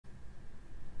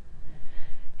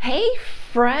Hey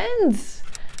friends,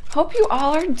 hope you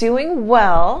all are doing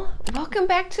well. Welcome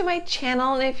back to my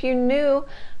channel, and if you're new,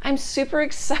 I'm super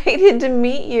excited to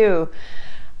meet you.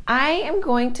 I am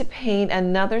going to paint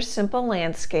another simple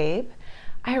landscape.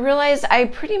 I realize I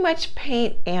pretty much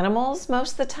paint animals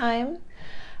most of the time,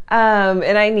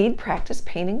 and I need practice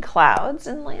painting clouds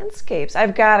and landscapes.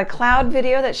 I've got a cloud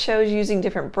video that shows using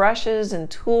different brushes and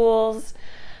tools,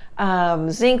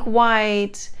 zinc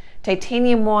white,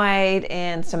 titanium white,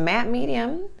 and some matte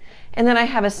medium. And then I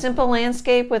have a simple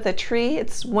landscape with a tree.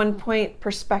 It's 1-point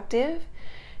perspective.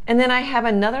 And then I have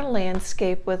another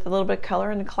landscape with a little bit of color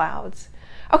in the clouds.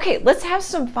 Okay, let's have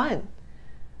some fun.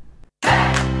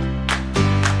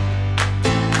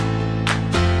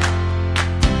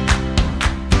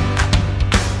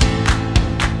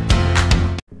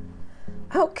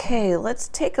 Okay, let's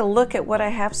take a look at what I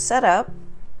have set up.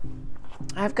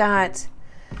 I've got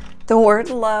the word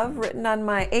love written on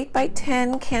my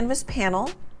 8x10 canvas panel.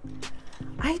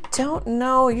 I don't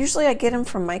know, usually I get them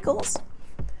from Michael's.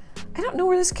 I don't know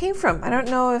where this came from. I don't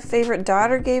know if favorite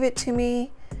daughter gave it to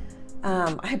me.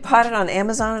 I bought it on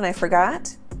Amazon and I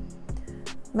forgot.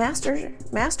 Master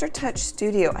Touch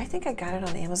Studio. I think I got it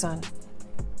on Amazon.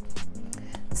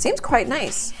 It seems quite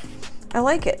nice. I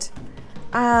like it.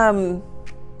 So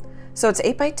it's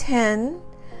 8x10.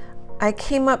 I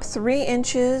came up 3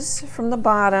 inches from the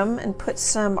bottom and put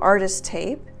some artist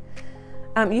tape.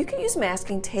 You can use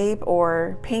masking tape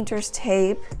or painter's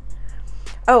tape.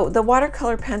 Oh, the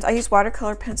watercolor pens. I use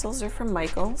watercolor pencils. They're from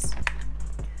Michael's.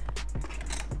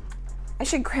 I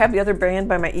should grab the other brand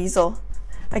by my easel.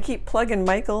 I keep plugging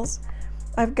Michael's.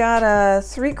 I've got a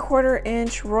 3/4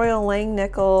 inch Royal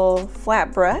Langnickel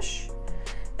flat brush,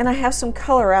 and I have some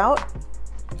color out.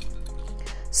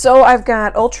 So I've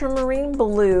got ultramarine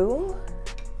blue.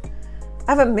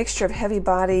 I have a mixture of heavy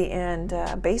body and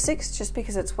basics just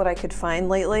because it's what I could find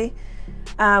lately.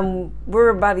 We're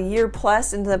about a year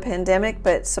plus into the pandemic,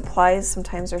 but supplies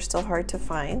sometimes are still hard to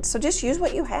find. So just use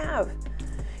what you have.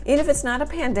 Even if it's not a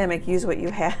pandemic, use what you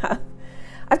have.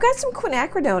 I've got some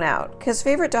quinacridone out because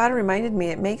favorite daughter reminded me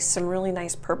it makes some really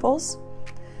nice purples.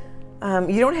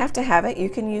 You don't have to have it. You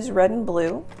can use red and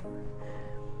blue.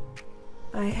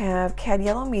 I have cad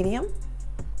yellow medium,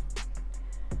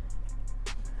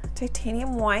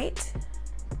 titanium white,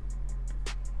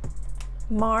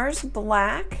 Mars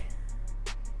black,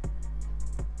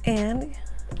 and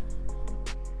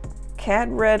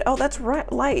cad red. Oh, that's right,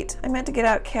 light. I meant to get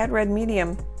out cad red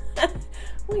medium.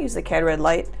 We'll use the cad red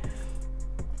light.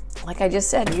 Like I just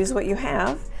said, use what you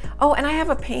have. Oh, and I have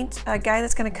a guy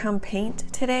that's gonna come paint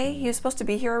today. He was supposed to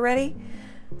be here already.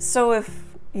 So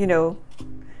if, you know,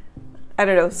 I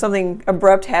don't know, something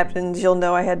abrupt happens, you'll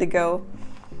know I had to go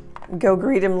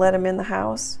greet him, let him in the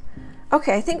house.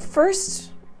 Okay, I think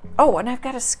first, oh, and I've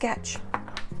got a sketch.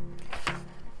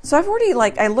 So I've already,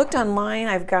 I looked online,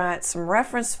 I've got some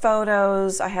reference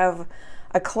photos, I have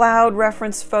a cloud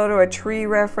reference photo, a tree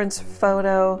reference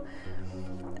photo,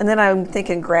 and then I'm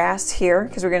thinking grass here,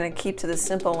 because we're gonna keep to the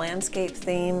simple landscape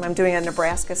theme. I'm doing a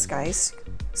Nebraska Skies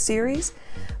series,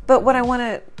 but what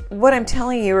I'm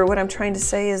telling you, or what I'm trying to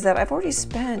say, is that I've already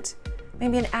spent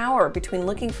maybe an hour between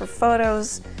looking for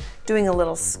photos, doing a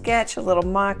little sketch, a little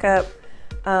mock-up.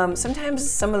 Sometimes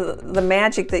some of the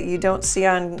magic that you don't see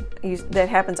that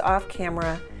happens off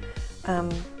camera,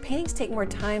 paintings take more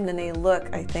time than they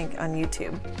look, I think, on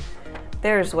YouTube.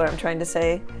 There's what I'm trying to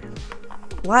say.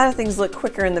 A lot of things look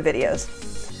quicker in the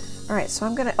videos. All right, so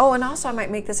I'm gonna, oh, and also I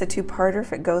might make this a 2-parter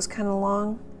if it goes kind of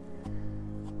long.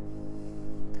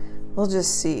 We'll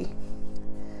just see.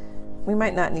 We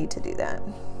might not need to do that.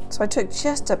 So I took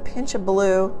just a pinch of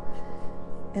blue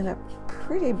and a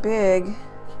pretty big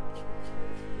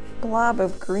blob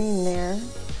of green there.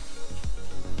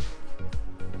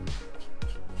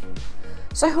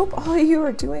 So I hope all of you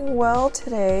are doing well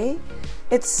today.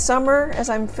 It's summer as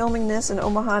I'm filming this in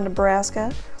Omaha,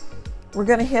 Nebraska. We're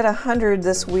gonna hit 100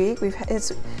 this week.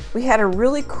 We had a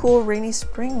really cool rainy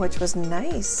spring, which was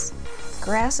nice.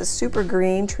 Grass is super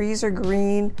green, trees are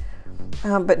green,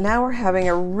 but now we're having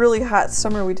a really hot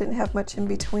summer. We didn't have much in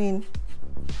between.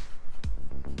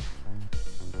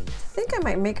 I think I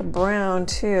might make a brown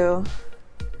too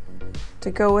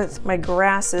to go with my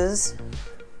grasses.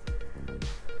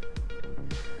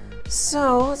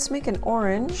 So let's make an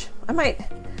orange. I might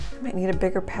need a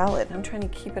bigger palette. I'm trying to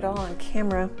keep it all on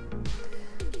camera.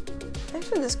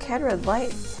 Actually, this cad red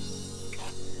light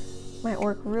might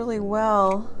work really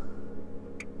well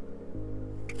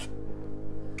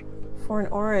for an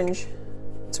orange.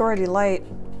 It's already light.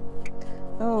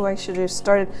 Oh, I should have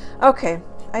started. Okay,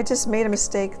 I just made a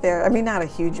mistake there. I mean, not a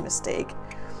huge mistake,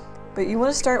 but you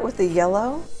want to start with the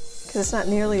yellow because it's not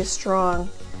nearly as strong.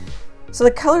 So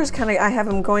the colors kind of, I have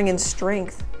them going in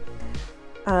strength.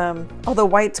 Although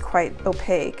white's quite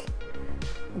opaque.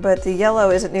 But the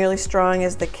yellow isn't nearly strong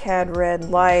as the cad red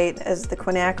light, as the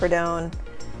quinacridone,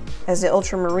 as the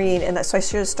ultramarine. And so I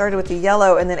should have started with the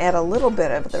yellow and then add a little bit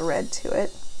of the red to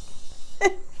it.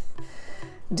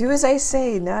 Do as I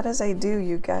say, not as I do,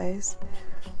 you guys.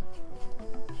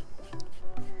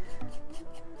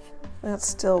 That's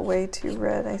still way too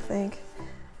red, I think.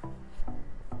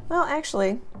 Well,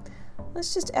 actually,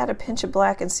 let's just add a pinch of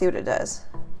black and see what it does.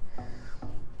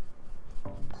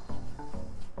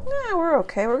 Yeah, we're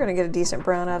okay. We're gonna get a decent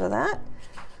brown out of that.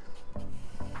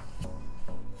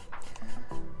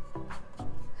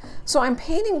 So I'm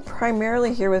painting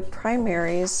primarily here with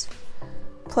primaries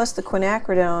plus the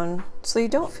quinacridone, so you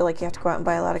don't feel like you have to go out and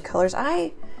buy a lot of colors.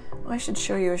 I should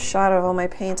show you a shot of all my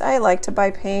paints. I like to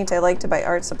buy paint. I like to buy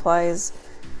art supplies.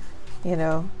 You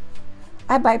know,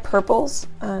 I buy purples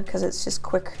because it's just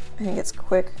quick. I think it's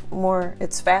quick.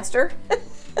 It's faster.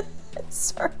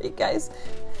 Sorry, guys.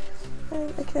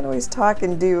 I can't always talk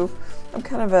and do. I'm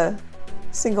kind of a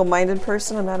single-minded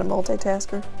person. I'm not a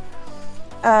multitasker.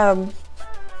 I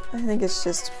think it's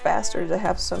just faster to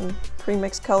have some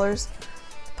pre-mixed colors.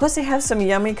 Plus they have some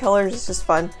yummy colors. It's just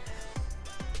fun.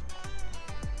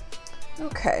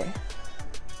 Okay.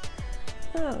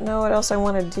 I don't know what else I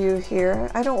want to do here.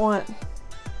 I don't want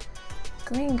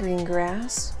green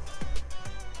grass.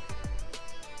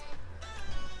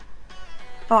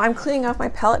 Oh, I'm cleaning off my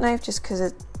palette knife just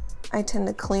because I tend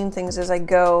to clean things as I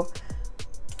go,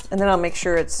 and then I'll make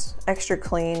sure it's extra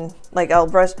clean. Like I'll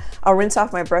rinse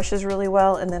off my brushes really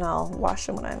well, and then I'll wash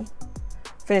them when I'm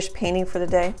finished painting for the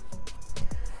day.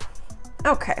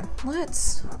 Okay, I'm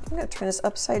gonna turn this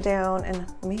upside down and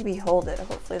maybe hold it.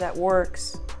 Hopefully that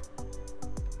works.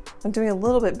 I'm doing a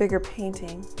little bit bigger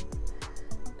painting.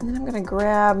 And then I'm gonna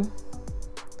grab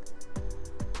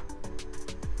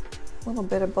a little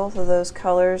bit of both of those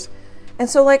colors. And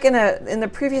so like in the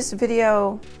previous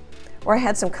video where I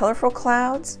had some colorful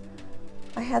clouds,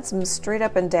 I had some straight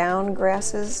up and down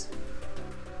grasses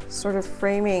sort of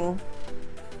framing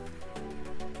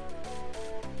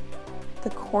the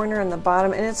corner and the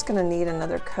bottom, and it's gonna need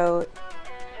another coat.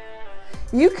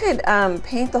 You could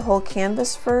paint the whole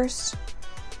canvas first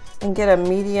and get a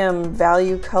medium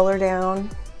value color down.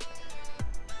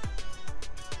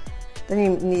 Then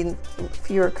you need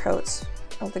fewer coats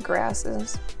of the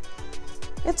grasses.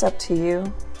 It's up to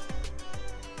you.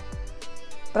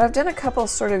 But I've done a couple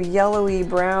sort of yellowy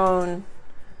brown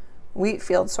wheat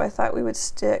fields, so I thought we would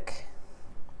stick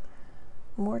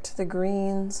more to the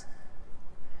greens.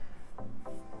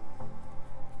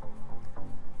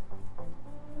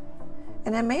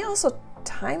 And I may also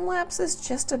time lapse this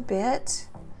just a bit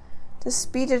to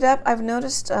speed it up. I've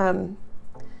noticed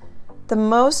the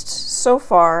most so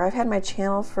far, I've had my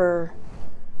channel for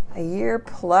a year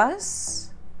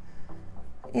plus.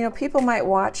 You know, people might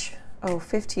watch,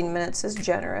 15 minutes is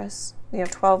generous.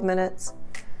 12 minutes.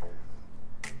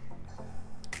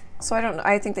 So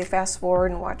I think they fast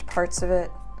forward and watch parts of it.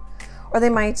 Or they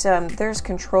might, there's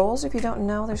controls, if you don't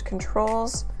know, there's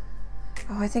controls.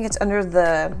 Oh, I think it's under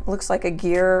looks like a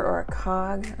gear or a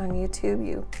cog on YouTube.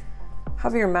 You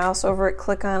hover your mouse over it,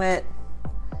 click on it.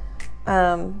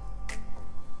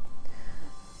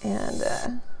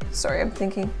 Sorry, I'm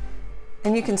thinking.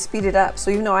 And you can speed it up. So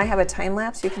even though I have a time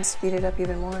lapse, you can speed it up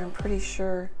even more, I'm pretty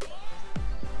sure.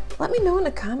 Let me know in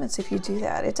the comments if you do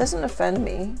that. It doesn't offend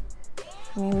me.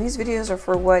 I mean, these videos are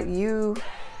for what you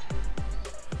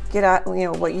get out,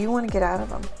 what you want to get out of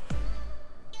them.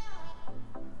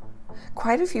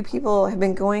 Quite a few people have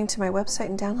been going to my website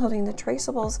and downloading the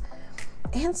traceables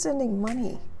and sending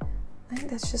money. I think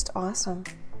that's just awesome.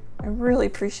 I really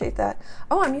appreciate that.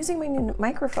 Oh, I'm using my new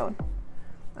microphone.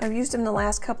 I've used it in the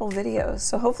last couple videos,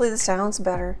 so hopefully the sound's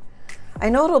better. I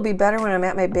know it'll be better when I'm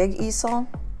at my big easel,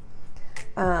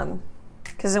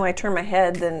 because then when I turn my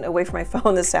head then away from my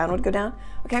phone, the sound would go down.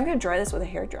 Okay, I'm gonna dry this with a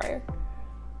hair dryer.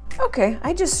 Okay,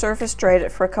 I just surface dried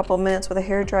it for a couple minutes with a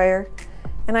hair dryer,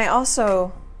 and I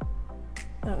also,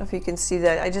 I don't know if you can see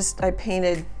that, I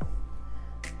painted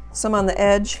some on the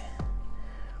edge.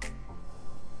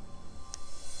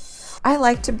 I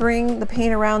like to bring the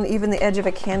paint around even the edge of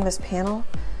a canvas panel.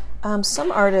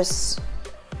 Some artists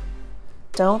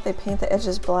don't, they paint the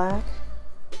edges black.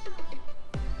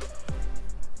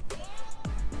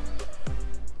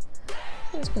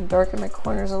 I'm just gonna darken my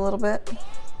corners a little bit.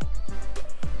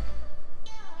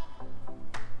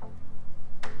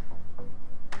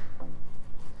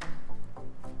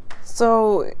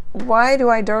 So why do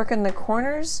I darken the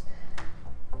corners?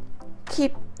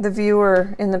 Keep the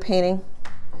viewer in the painting.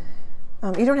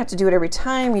 You don't have to do it every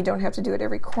time. You don't have to do it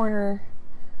every corner.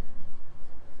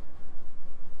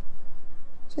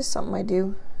 Just something I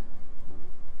do.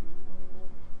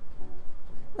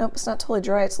 Nope, it's not totally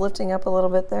dry. It's lifting up a little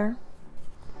bit there.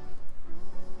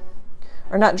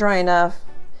 Or not dry enough.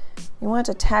 You want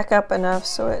it to tack up enough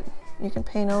so you can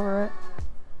paint over it.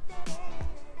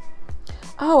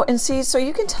 Oh, and see, so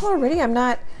you can tell already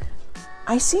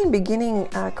I see in beginning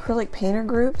acrylic painter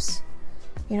groups,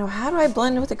 you know, how do I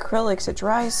blend with acrylics? It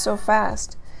dries so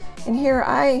fast. And here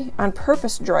I, on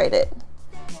purpose, dried it.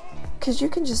 Because you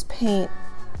can just paint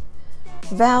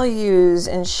values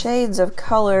and shades of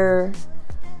color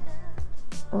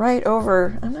right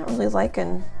over, I'm not really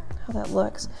liking how that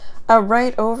looks,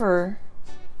 right over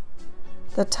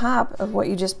the top of what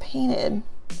you just painted.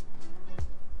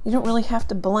 You don't really have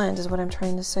to blend is what I'm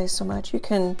trying to say so much. You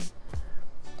can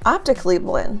optically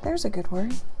blend. There's a good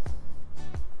word.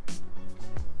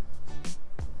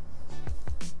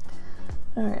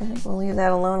 All right, I think we'll leave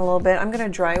that alone a little bit. I'm gonna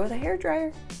dry with a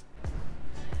hairdryer.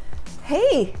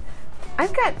 Hey,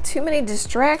 I've got too many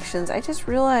distractions. I just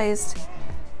realized,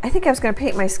 I think I was gonna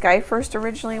paint my sky first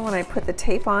originally when I put the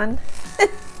tape on.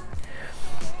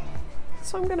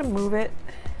 So I'm gonna move it.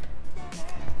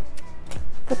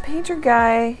 The painter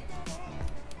guy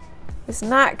is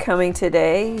not coming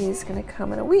today. He's gonna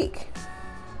come in a week.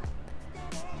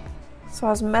 So I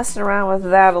was messing around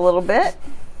with that a little bit.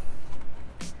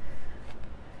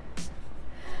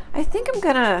 I think I'm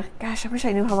gonna, gosh, I wish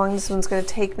I knew how long this one's gonna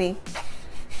take me.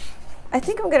 I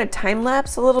think I'm gonna time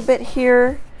lapse a little bit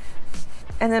here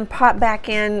and then pop back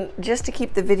in just to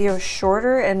keep the video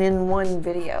shorter and in one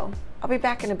video. I'll be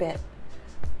back in a bit.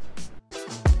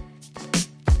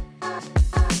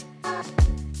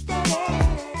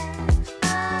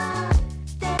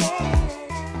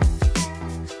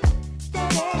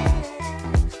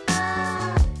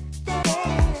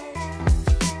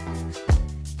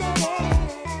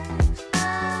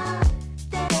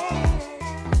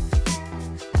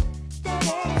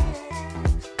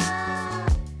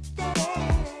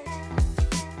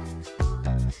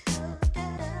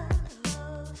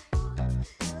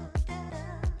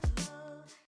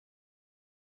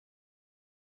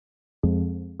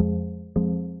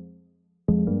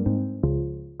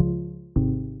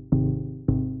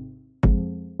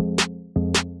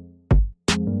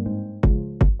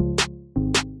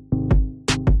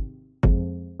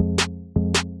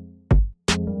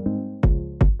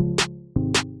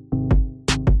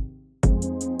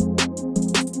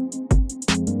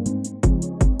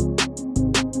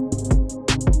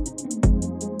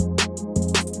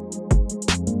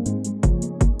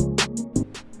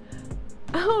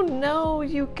 Oh no,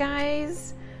 you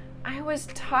guys, I was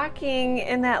talking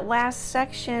in that last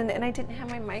section and I didn't have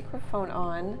my microphone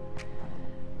on.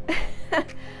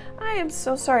 I am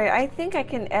so sorry. I think I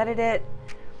can edit it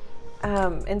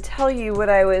and tell you what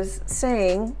I was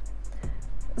saying.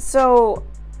 So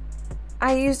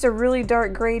I used a really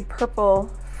dark grade purple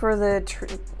for the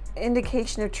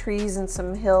indication of trees and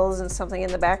some hills and something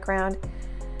in the background.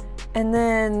 And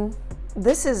then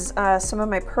this is some of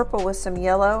my purple with some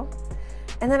yellow.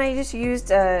 And then I just used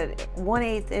a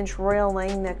 1/8 inch Royal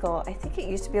Langnickel. I think it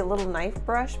used to be a little knife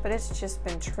brush, but it's just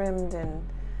been trimmed and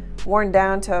worn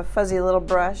down to a fuzzy little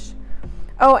brush.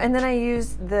 Oh, and then I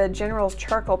used the General's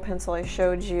charcoal pencil I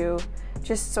showed you,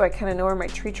 just so I kind of know where my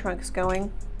tree trunk's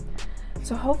going.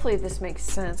 So hopefully this makes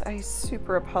sense. I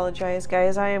super apologize,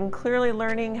 guys. I am clearly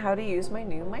learning how to use my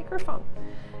new microphone.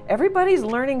 Everybody's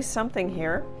learning something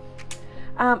here.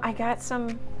 I got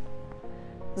some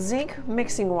zinc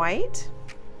mixing white.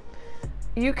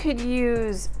 You could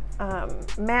use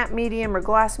matte medium or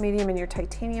gloss medium in your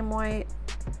titanium white.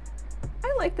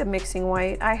 I like the mixing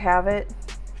white. I have it.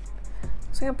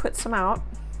 So I'm going to put some out.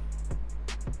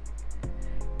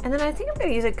 And then I think I'm going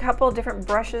to use a couple of different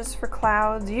brushes for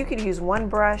clouds. You could use one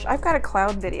brush. I've got a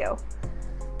cloud video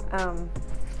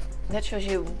that shows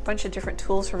you a bunch of different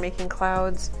tools for making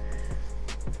clouds.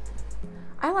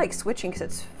 I like switching because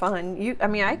it's fun. I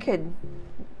mean, I could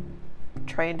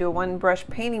try and do a one brush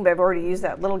painting, but I've already used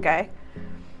that little guy.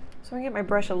 So I'm gonna get my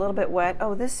brush a little bit wet.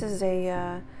 Oh, this is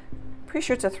pretty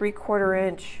sure it's a 3/4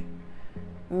 inch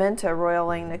Magenta Royal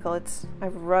Langnickel.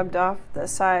 I've rubbed off the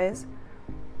size.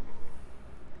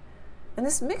 And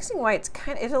this mixing white's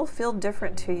it'll feel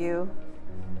different to you.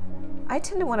 I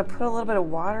tend to want to put a little bit of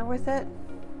water with it,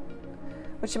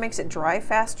 which makes it dry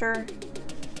faster,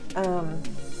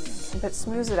 but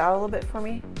smooths it out a little bit for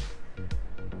me.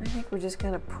 I think we're just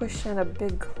going to push in a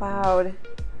big cloud,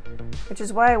 which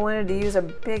is why I wanted to use a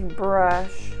big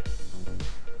brush.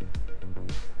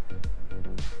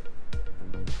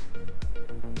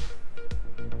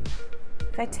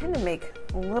 I tend to make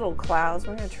little clouds.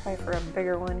 We're going to try for a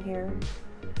bigger one here.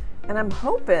 And I'm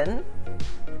hoping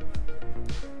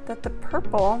that the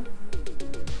purple,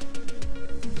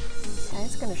 yeah,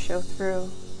 it's going to show through.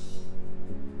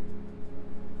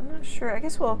 I'm not sure. I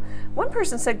guess, well, one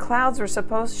person said clouds were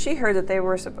supposed, she heard that they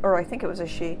were, or I think it was a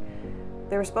she,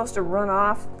 they were supposed to run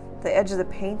off the edge of the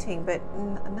painting, but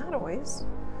not always.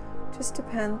 Just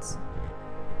depends.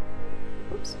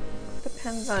 Oops.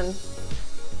 Depends on,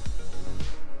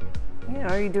 you know,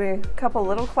 are you doing a couple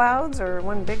little clouds or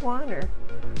one big one? Or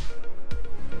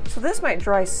so this might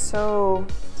dry so,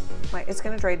 it's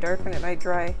going to dry darker, and it might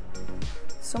dry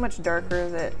so much darker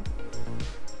that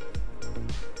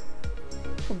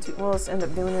we'll just end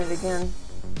up doing it again.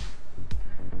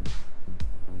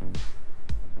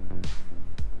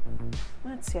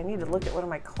 Let's see, I need to look at one of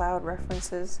my cloud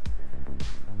references.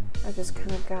 I just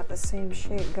kind of got the same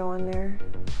shape going there.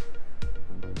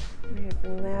 Maybe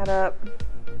bring that up.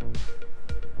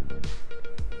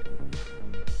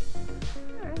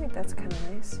 I think that's kind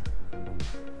of nice.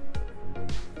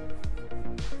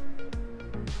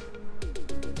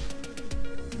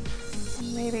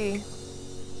 Maybe,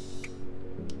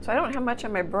 so I don't have much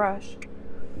on my brush.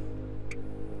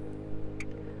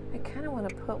 I kind of want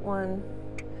to put one,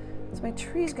 so my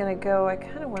tree's going to go, I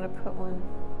kind of want to put one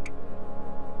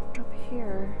up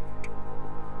here.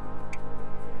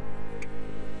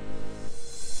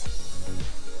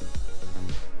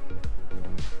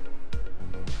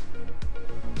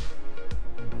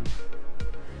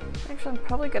 Actually, I'm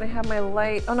probably going to have my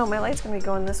light, oh no, my light's going to be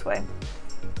going this way.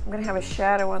 I'm going to have a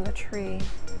shadow on the tree.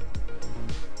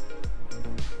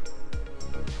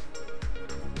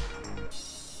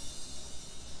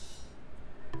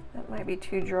 That might be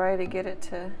too dry to get it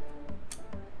to,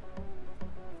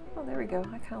 oh, there we go.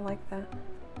 I kind of like that.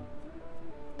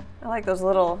 I like those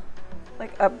little,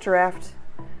 like, updraft,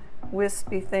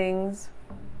 wispy things.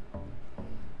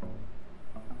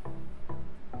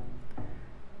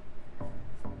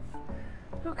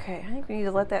 Okay, I think we need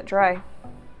to let that dry.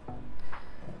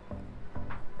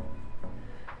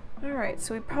 All right,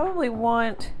 so we probably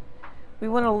want, we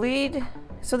want to lead,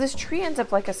 so this tree ends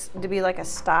up like to be like a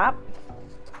stop.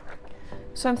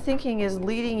 So I'm thinking is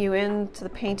leading you into the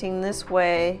painting this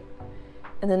way,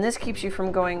 and then this keeps you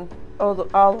from going all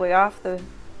the way off the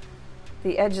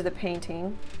edge of the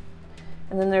painting.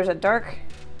 And then there's a dark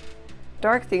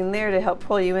thing there to help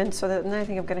pull you in, so that, and then I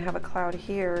think I'm gonna have a cloud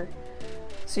here.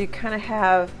 So you kind of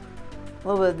have a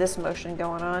little bit of this motion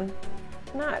going on.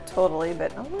 Not totally,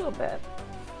 but a little bit.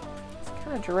 Just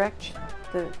kind of direct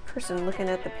the person looking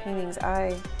at the painting's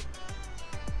eye.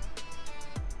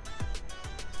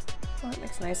 Oh, that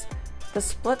makes nice. The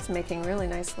split's making really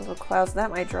nice little clouds.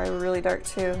 That might dry really dark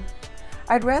too.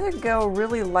 I'd rather go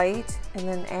really light and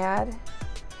then add,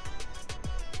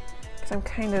 because I'm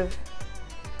kind of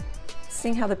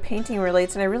seeing how the painting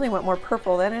relates, and I really want more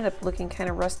purple. That ended up looking kind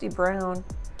of rusty brown.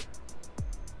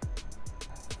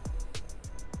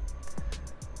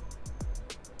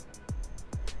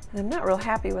 And I'm not real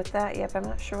happy with that yet, but I'm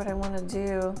not sure what I want to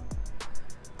do.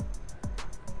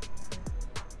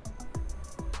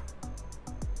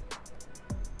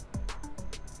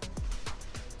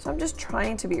 So I'm just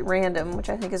trying to be random, which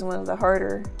I think is one of the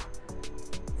harder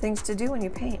things to do when you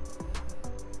paint.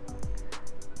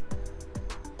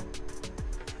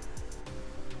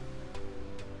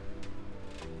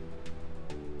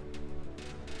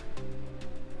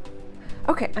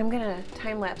 Okay, I'm gonna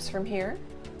time lapse from here.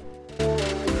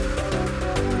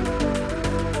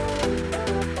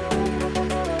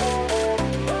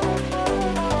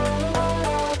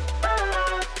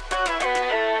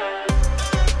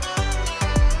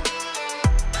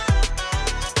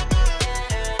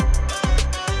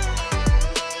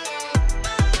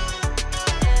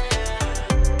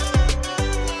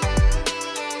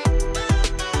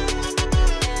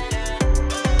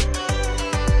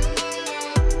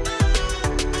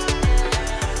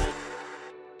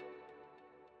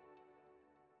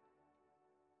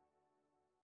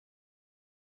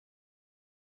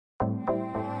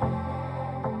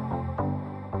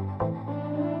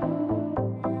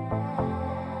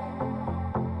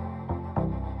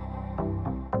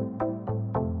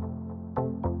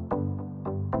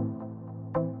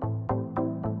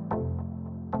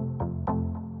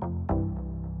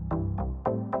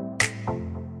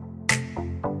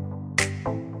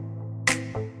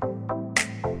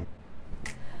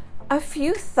 A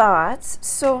few thoughts.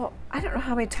 So I don't know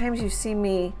how many times you've seen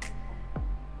me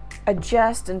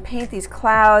adjust and paint these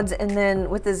clouds, and then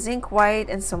with the zinc white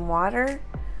and some water,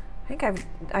 I think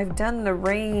I've done the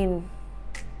rain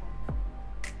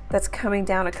that's coming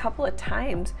down a couple of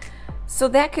times. So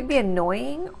that could be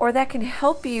annoying, or that can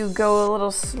help you go a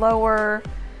little slower,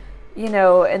 you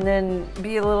know, and then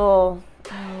be a little,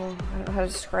 oh, I don't know how to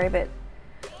describe it.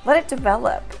 Let it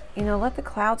develop, you know, let the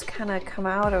clouds kind of come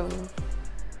out of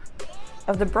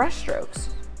the brush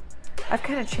strokes. I've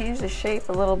kind of changed the shape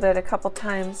a little bit a couple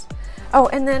times. Oh,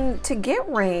 and then to get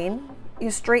rain,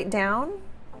 you straight down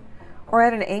or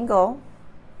at an angle.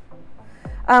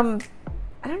 I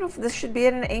don't know if this should be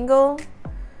at an angle.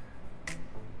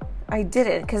 I did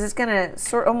it because it's gonna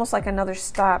sort almost like another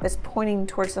stop. It's pointing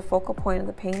towards the focal point of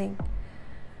the painting.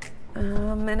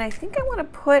 And I think I want to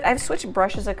put, I've switched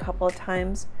brushes a couple of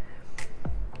times.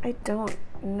 I don't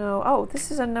know. Oh,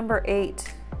 this is a number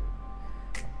 8.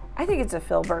 I think it's a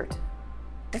filbert.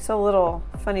 It's a little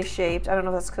funny shaped. I don't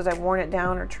know if that's because I've worn it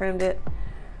down or trimmed it.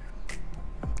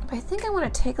 But I think I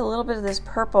want to take a little bit of this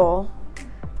purple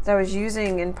that I was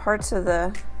using in parts of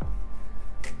the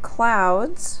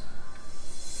clouds.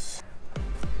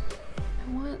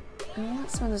 I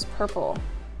want some of this purple.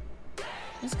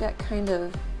 It's got kind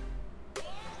of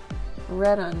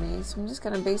red on me, so I'm just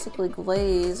going to basically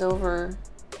glaze over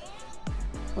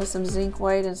with some zinc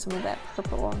white and some of that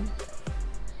purple on.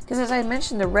 Because as I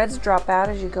mentioned, the reds drop out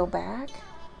as you go back.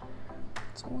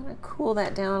 So I want to cool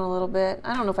that down a little bit.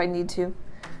 I don't know if I need to.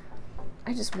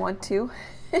 I just want to.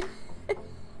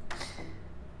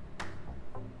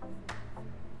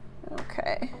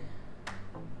 Okay.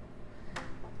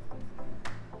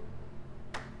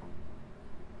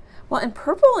 Well, and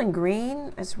purple and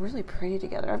green is really pretty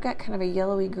together. I've got kind of a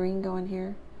yellowy green going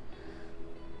here.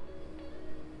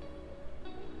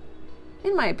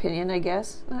 In my opinion, I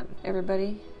guess. Not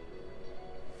everybody.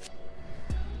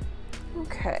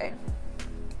 Okay.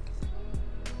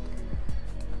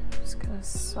 Just gonna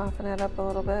soften that up a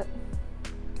little bit.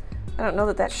 I don't know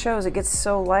that that shows. It gets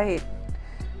so light.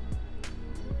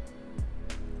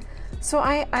 So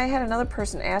I had another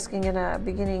person asking in a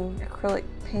beginning acrylic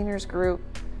painters group,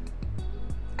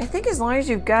 I think as long as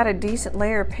you've got a decent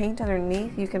layer of paint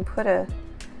underneath, you can put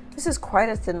this is quite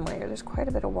a thin layer. There's quite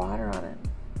a bit of water on it.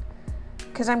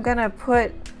 Because I'm gonna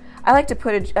put, I like to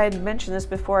put, I had mentioned this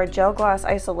before, a gel gloss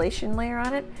isolation layer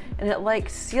on it, and it like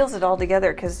seals it all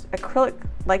together because acrylic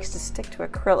likes to stick to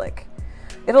acrylic.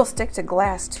 It'll stick to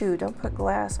glass too. Don't put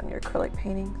glass on your acrylic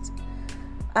paintings.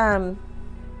 I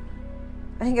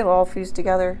think it'll all fuse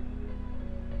together.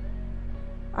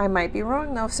 I might be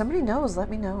wrong though. If somebody knows, let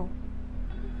me know.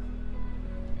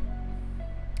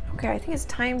 Okay, I think it's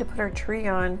time to put our tree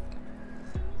on.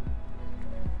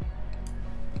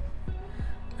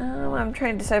 I'm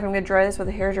trying to decide if I'm going to dry this with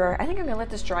a hairdryer. I think I'm going to let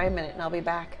this dry a minute and I'll be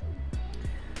back.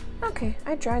 Okay,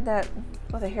 I dried that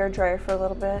with a hairdryer for a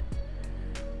little bit.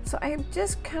 So I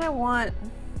just kind of want,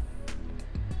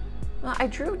 well, I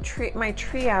drew my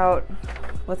tree out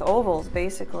with ovals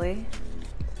basically.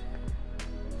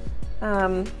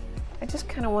 I just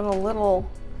kind of want a little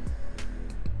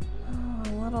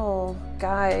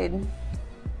guide.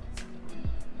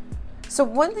 So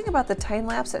one thing about the time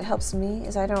lapse that helps me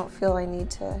is I don't feel I need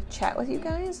to chat with you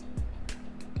guys.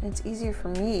 And it's easier for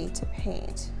me to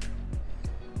paint.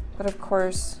 But of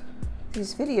course,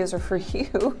 these videos are for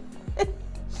you.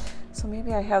 So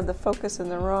maybe I have the focus in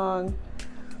the wrong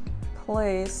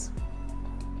place.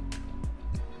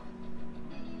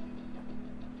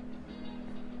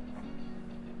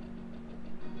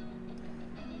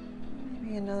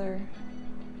 Maybe another.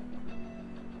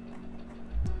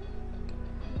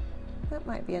 That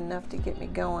might be enough to get me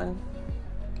going.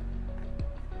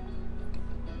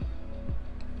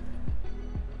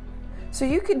 So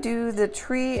you could do the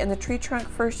tree and the tree trunk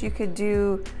first. You could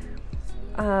do,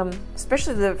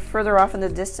 especially the further off in the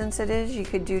distance it is, you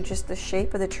could do just the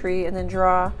shape of the tree and then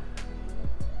draw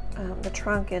the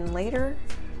trunk in later.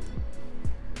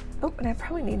 Oh, and I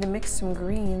probably need to mix some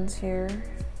greens here.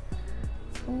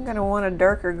 I'm gonna want a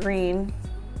darker green.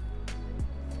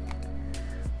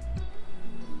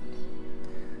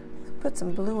 Put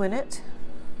some blue in it.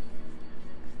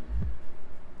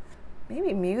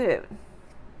 Maybe mute it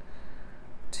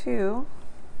too.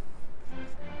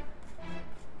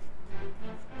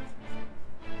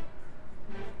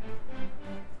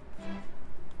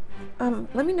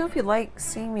 Let me know if you like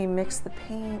seeing me mix the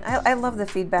paint. I love the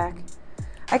feedback.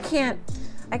 I can't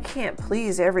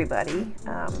please everybody.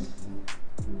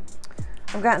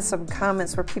 I've gotten some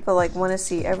comments where people like want to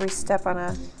see every step on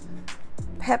a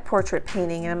pet portrait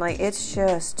painting, and I'm like, it's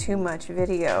just too much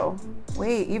video.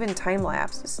 Wait, even time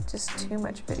lapse is just too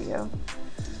much video.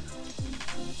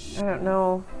 I don't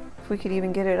know if we could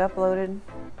even get it uploaded.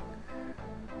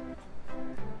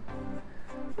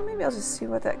 Well, maybe I'll just see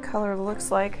what that color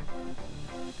looks like.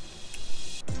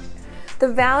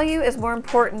 the value is more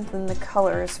important than the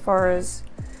color as far as,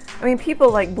 I mean,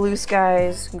 people like blue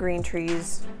skies, green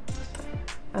trees.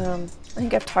 I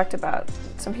think I've talked about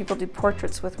some people do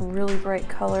portraits with really bright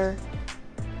color.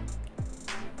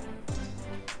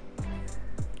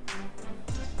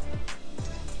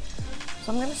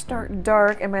 So I'm going to start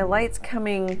dark, and my light's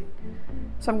coming,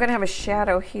 so I'm going to have a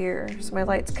shadow here. So my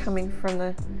light's coming from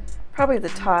the, probably the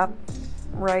top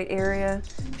right area,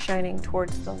 shining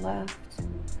towards the left.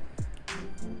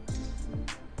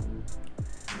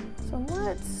 So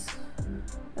let's,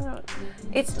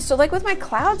 it's, so like with my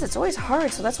clouds, it's always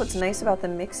hard. So that's what's nice about the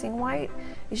mixing white,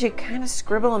 is you kind of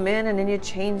scribble them in and then you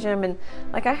change them. And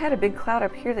like I had a big cloud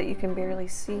up here that you can barely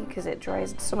see because it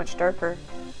dries so much darker.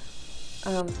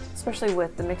 Especially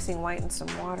with the mixing white and some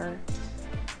water.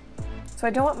 So I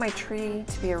don't want my tree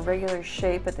to be a regular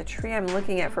shape, but the tree I'm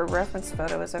looking at for a reference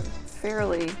photo is a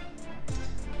fairly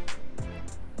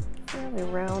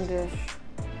roundish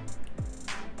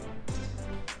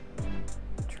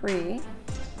tree.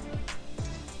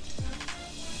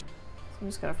 So I'm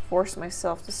just going to force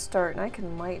myself to start, and I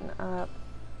can lighten up.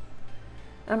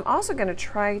 And I'm also going to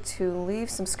try to leave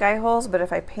some sky holes, but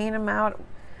if I paint them out,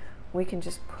 we can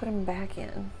just put them back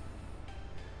in.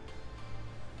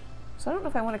 So I don't know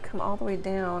if I want to come all the way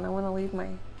down. I want to leave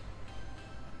my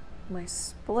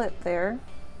split there.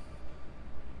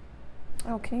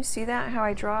 Oh, can you see that? How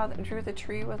I drew the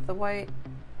tree with the white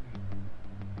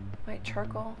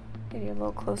charcoal? Give you a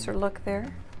little closer look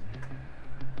there.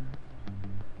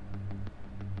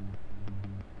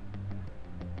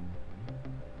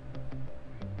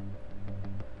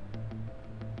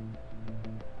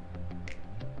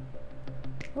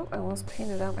 Oh, I almost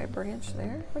painted out my branch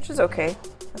there, which is okay.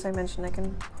 As I mentioned, I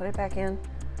can put it back in.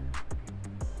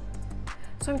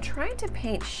 So I'm trying to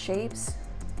paint shapes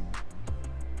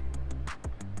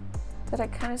that I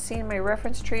kind of see in my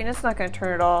reference tree, and it's not going to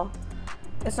turn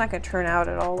out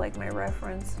at all like my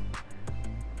reference.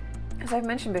 As I've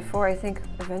mentioned before, I think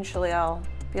eventually I'll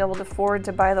be able to afford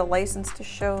to buy the license to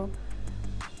show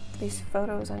these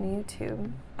photos on YouTube.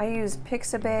 I use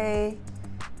Pixabay,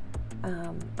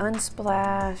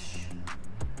 Unsplash,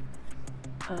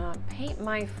 Paint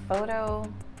My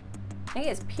Photo. I think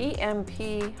it's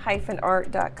pmp-art.com.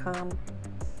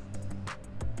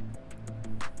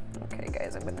 Okay,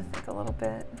 guys, I'm gonna think a little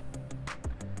bit.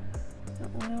 I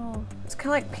don't know. It's kind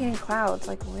of like painting clouds.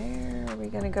 Like, where are we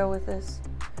gonna go with this?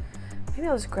 Maybe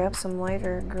I'll just grab some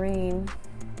lighter green.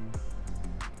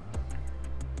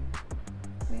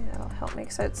 Maybe that'll help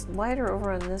make so it's lighter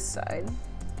over on this side.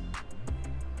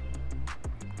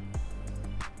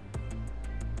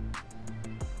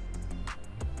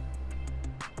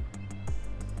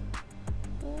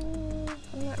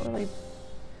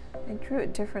 I drew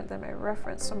it different than my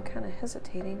reference, so I'm kind of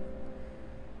hesitating.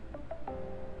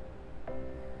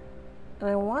 And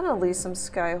I want to leave some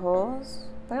sky holes,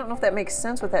 but I don't know if that makes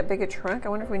sense with that big a trunk. I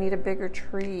wonder if we need a bigger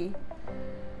tree,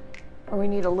 or we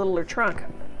need a littler trunk.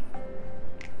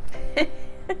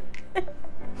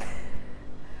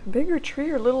 Bigger tree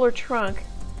or littler trunk.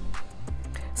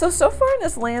 So far in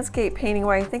this landscape painting,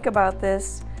 when I think about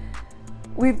this,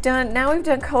 we've done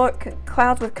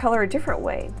clouds with color a different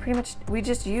way. Pretty much I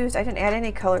didn't add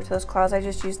any color to those clouds, I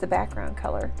just used the background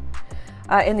color.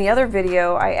 In the other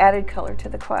video, I added color to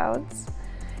the clouds.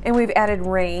 And we've added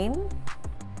rain.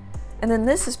 And then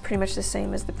this is pretty much the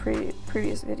same as the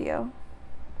previous video.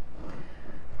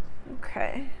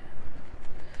 Okay.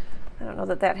 I don't know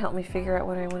that helped me figure out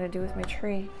what I want to do with my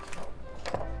tree.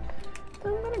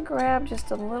 I'm going to grab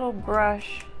just a little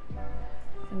brush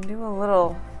and do a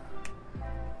little...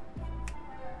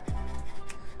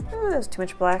 Oh, that's too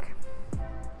much black.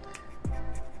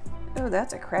 Oh,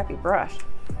 that's a crappy brush.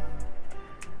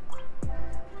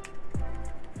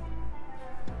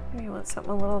 Maybe you want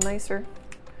something a little nicer.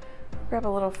 Grab a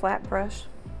little flat brush.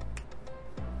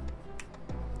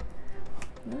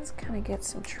 Let's kind of get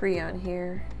some tree on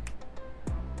here.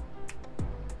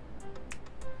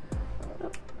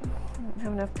 Oh, I don't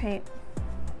have enough paint.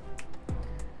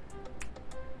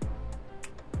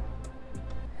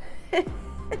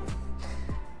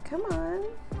 Come on.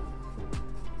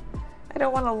 I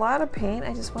don't want a lot of paint,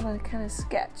 I just want to kind of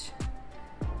sketch.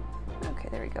 Okay,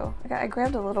 there we go. I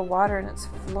grabbed a little water and it's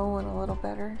flowing a little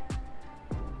better.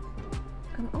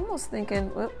 I'm almost thinking,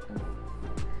 whoop,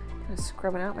 kind of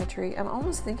scrubbing out my tree. I'm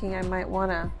almost thinking I might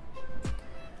want to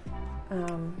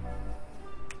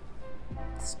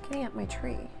skinny up my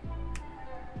tree.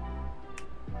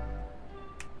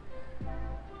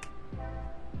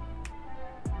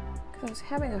 I was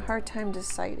having a hard time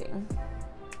deciding.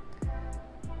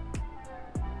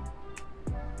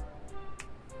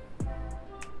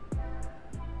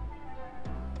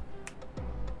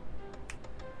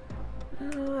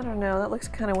 looks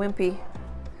kind of wimpy.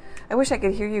 I wish I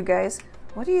could hear you guys.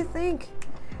 What do you think?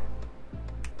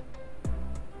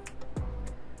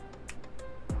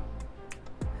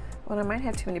 Well, I might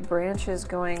have too many branches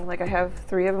going, like I have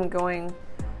 3 of them going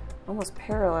almost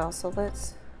parallel, so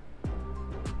let's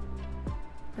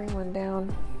bring one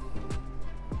down.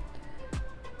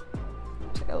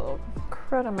 Take a little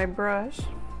crud on my brush.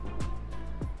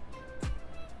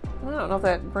 I don't know if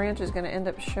that branch is going to end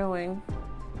up showing.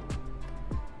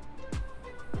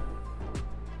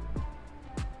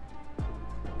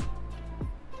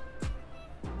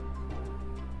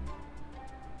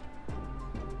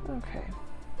 Okay,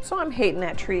 so I'm hating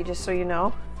that tree, just so you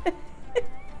know.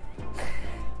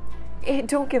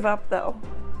 Don't give up though.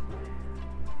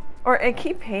 And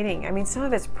keep painting. I mean, some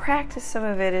of it's practice, some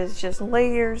of it is just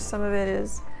layers, some of it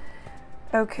is,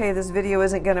 okay, this video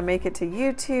isn't gonna make it to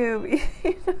YouTube.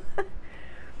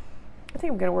 I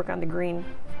think I'm gonna work on the green.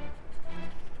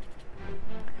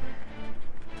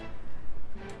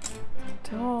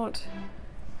 Don't.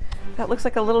 That looks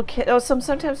like a little kid. Oh,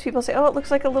 sometimes people say, oh, it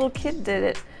looks like a little kid did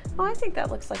it. Oh, I think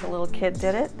that looks like a little kid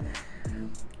did it.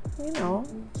 You know.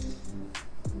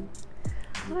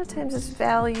 A lot of times it's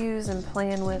values and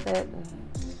playing with it.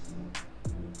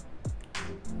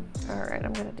 All right,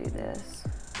 I'm gonna do this.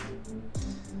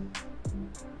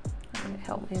 That might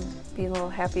help me be a little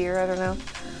happier, I don't know.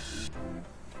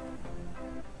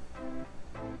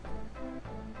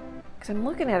 Because I'm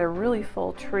looking at a really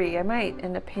full tree. I might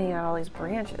end up painting out all these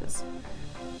branches.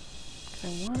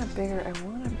 I want a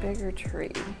bigger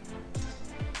tree.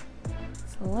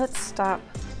 So let's stop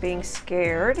being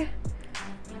scared.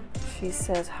 She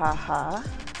says, ha ha.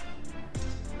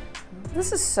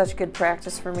 This is such good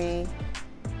practice for me.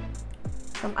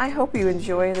 I hope you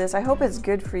enjoy this. I hope it's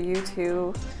good for you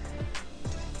too.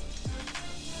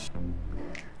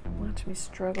 Watch me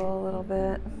struggle a little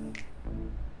bit.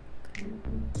 Okay,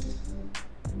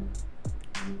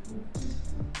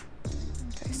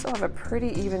 I still have a pretty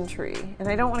even tree, and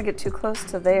I don't want to get too close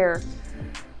to there.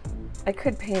 I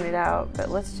could paint it out,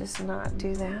 but let's just not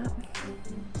do that.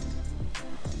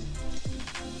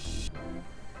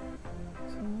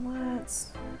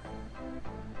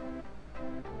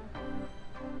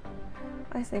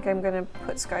 I think I'm going to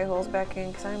put sky holes back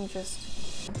in because I'm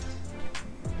just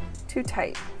too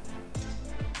tight.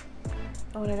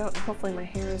 Oh, and hopefully my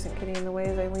hair isn't getting in the way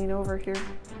as I lean over here.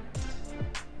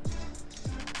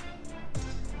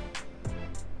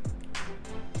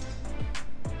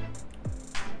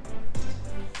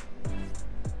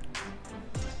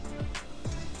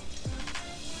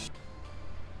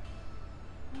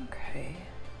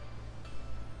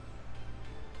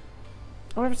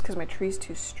 I wonder if it's because my tree's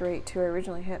too straight too. I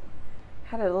originally had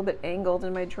it a little bit angled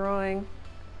in my drawing.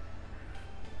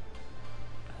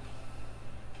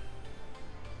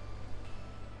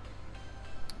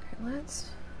 Okay,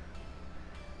 let's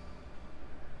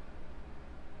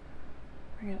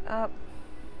bring it up.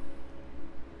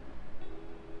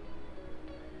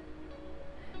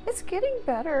 It's getting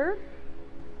better.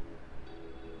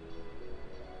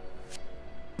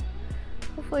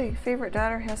 Hopefully favorite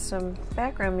daughter has some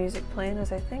background music playing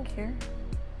as I think here.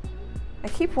 I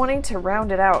keep wanting to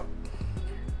round it out,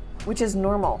 which is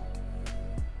normal.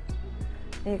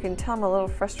 And you can tell I'm a little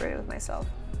frustrated with myself.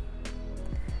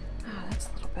 Ah, that's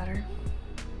a little better.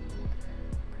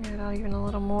 Bring it out even a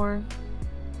little more.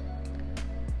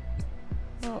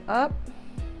 A little up,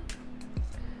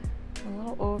 a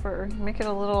little over. Make it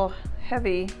a little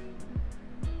heavy.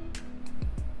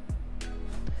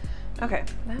 Okay,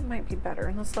 that might be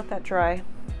better. Let's let that dry.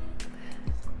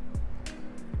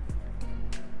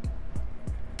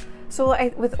 So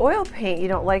with oil paint, you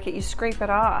don't like it, you scrape it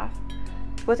off.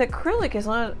 With acrylic, as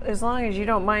long as you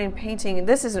don't mind painting, and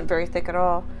this isn't very thick at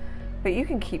all, but you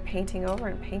can keep painting over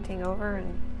and painting over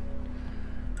and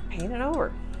paint it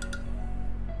over.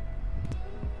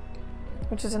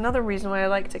 Which is another reason why I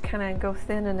like to kind of go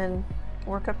thin and then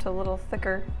work up to a little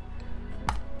thicker.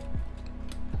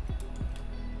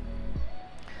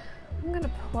 I'm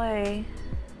gonna play,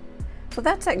 so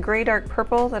that's that gray dark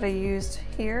purple that I used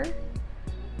here.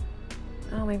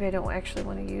 Oh, maybe I don't actually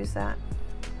want to use that.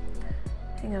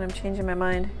 Hang on, I'm changing my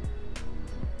mind.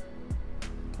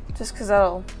 Just because I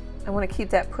want to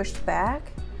keep that pushed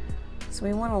back. So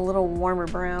we want a little warmer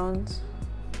browns.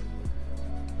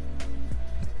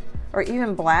 Or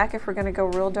even black if we're gonna go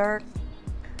real dark.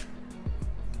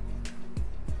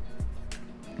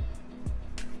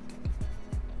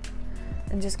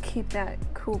 And just keep that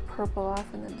cool purple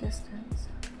off in the distance.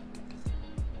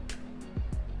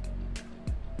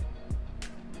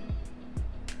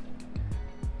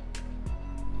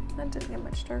 That didn't get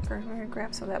much darker. I'm gonna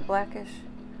grab some of that blackish.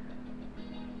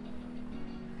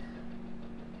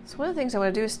 So one of the things I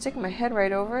want to do is stick my head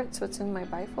right over it so it's in my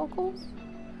bifocals.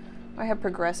 I have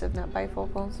progressive, not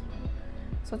bifocals.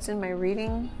 So it's in my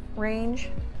reading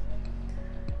range.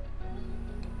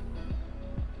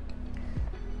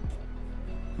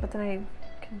 But then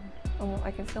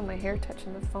I can feel my hair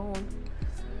touching the phone.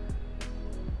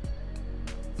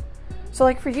 So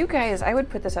like for you guys, I would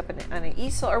put this up on an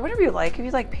easel or whatever you like. If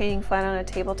you like painting flat on a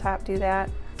tabletop, do that.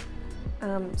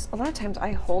 A lot of times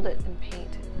I hold it and paint.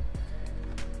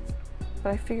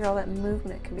 But I figure all that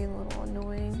movement can be a little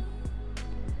annoying.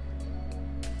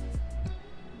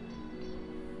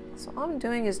 So all I'm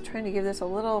doing is trying to give this a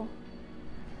little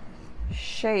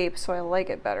shape so I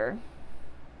like it better.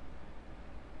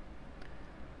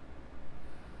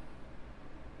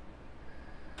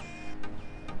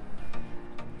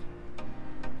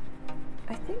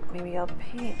 I think maybe I'll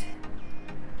paint.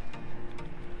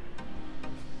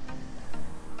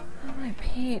 I'm gonna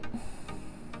paint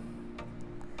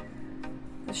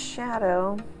the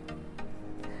shadow.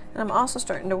 And I'm also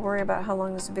starting to worry about how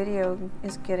long this video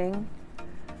is getting.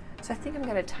 So I think I'm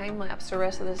gonna time lapse the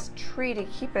rest of this tree to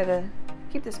keep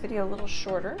this video a little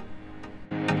shorter.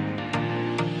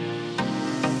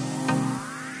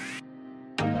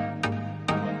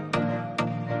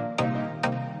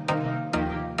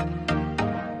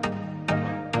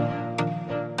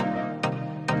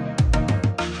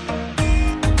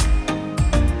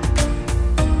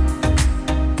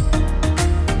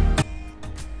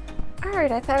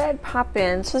 I thought I'd pop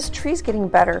in. So this tree's getting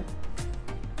better.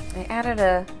 I added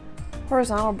a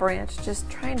horizontal branch,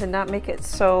 just trying to not make it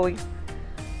so,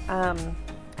 I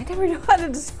never know how to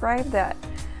describe that.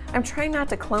 I'm trying not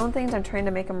to clone things, I'm trying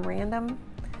to make them random.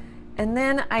 And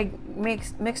then I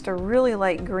mixed a really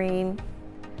light green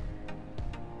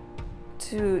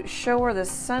to show where the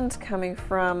sun's coming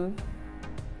from.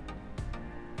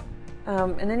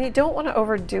 And then you don't want to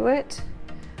overdo it.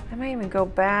 I might even go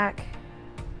back.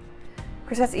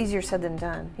 Of course, that's easier said than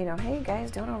done. You know, hey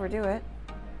guys, don't overdo it.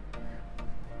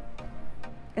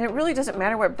 And it really doesn't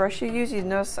matter what brush you use. You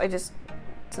notice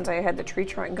since I had the tree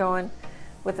trunk going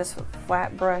with this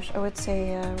flat brush, I would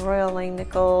say Royal Lane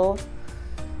Nickel.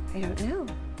 I don't know.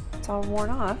 It's all worn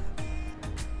off.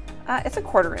 It's a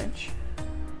 1/4 inch.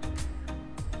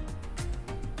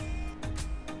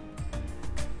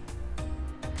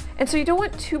 And so you don't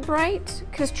want too bright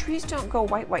because trees don't go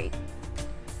white.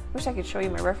 Wish I could show you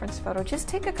my reference photo. Just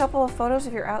take a couple of photos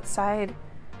if you're outside,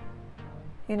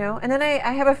 you know. And then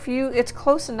I have a few, it's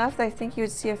close enough that I think you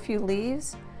would see a few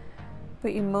leaves,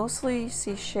 but you mostly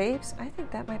see shapes. I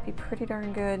think that might be pretty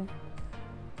darn good.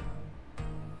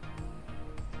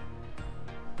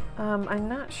 I'm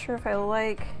not sure if I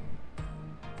like,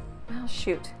 well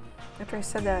shoot, after I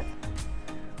said that.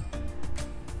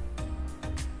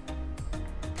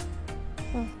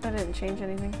 That didn't change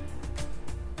anything.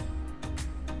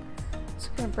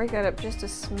 I'm gonna break that up just a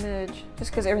smidge,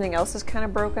 just because everything else is kind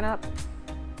of broken up.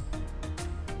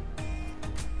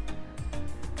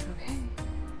 Okay,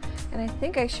 and I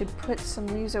think I should put some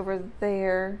leaves over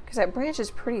there because that branch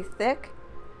is pretty thick,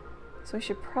 so we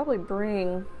should probably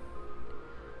bring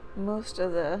most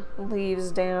of the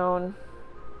leaves down.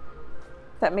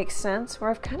 If that makes sense, where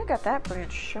I've kind of got that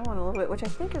branch showing a little bit, which I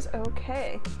think is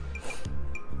okay.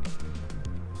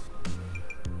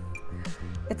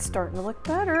 It's starting to look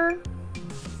better.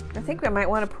 I think we might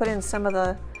want to put in some of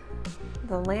the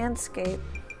landscape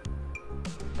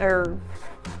or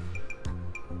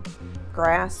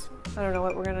grass. I don't know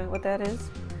what that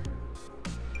is.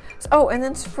 So, oh, and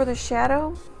then for the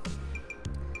shadow,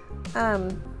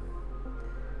 it's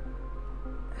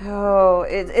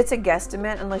a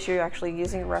guesstimate unless you're actually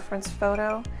using a reference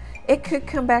photo. It could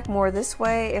come back more this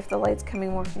way if the light's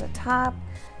coming more from the top.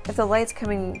 If the light's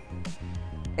coming,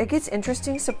 it gets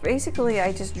interesting. So basically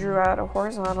I just drew out a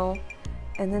horizontal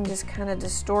and then just kind of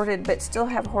distorted, but still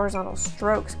have horizontal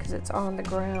strokes because it's on the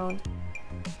ground.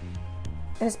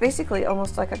 And it's basically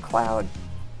almost like a cloud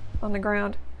on the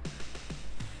ground.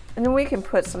 And then we can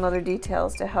put some other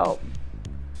details to help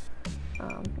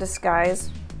disguise.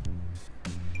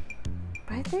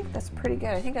 But I think that's pretty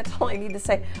good. I think that's all I need to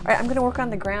say. All right, I'm gonna work on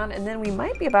the ground and then we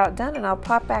might be about done and I'll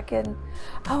pop back in.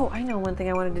 Oh, I know one thing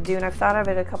I wanted to do and I've thought of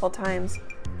it a couple times.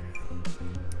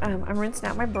 I'm rinsing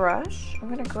out my brush. I'm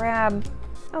gonna grab,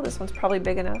 oh, this one's probably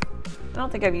big enough. I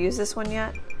don't think I've used this one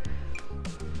yet.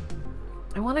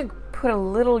 I wanna put a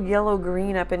little yellow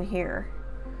green up in here.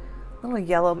 A little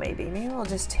yellow maybe. Maybe I'll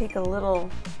just take a little,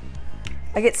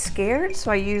 I get scared, so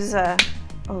I use,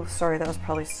 oh, sorry, that was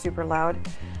probably super loud.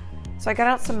 So I got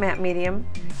out some matte medium.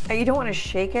 You don't wanna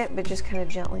shake it, but just kind of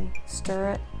gently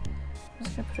stir it. I'm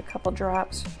just gonna put a couple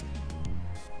drops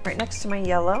right next to my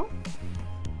yellow.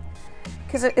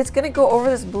 because it's going to go over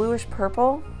this bluish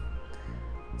purple.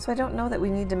 So I don't know that we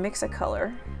need to mix a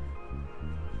color.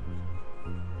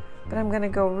 But I'm going to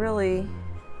go really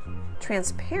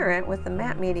transparent with the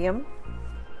matte medium.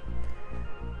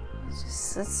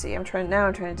 Just, let's see, I'm trying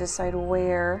to decide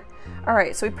where. All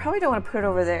right, so we probably don't want to put it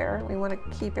over there. We want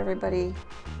to keep everybody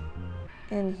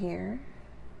in here.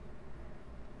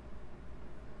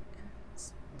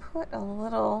 Let's put a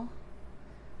little,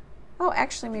 oh,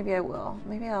 actually maybe I will.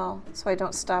 Maybe I'll, so I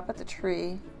don't stop at the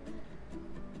tree.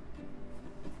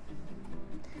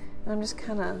 And I'm just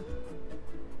kind of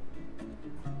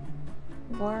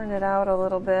blurring it out a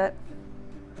little bit.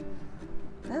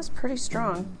 That's pretty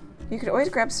strong. You could always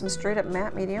grab some straight up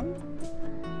matte medium.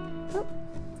 Oop.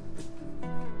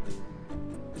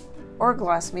 Or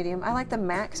gloss medium. I like the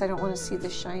matte because I don't want to see the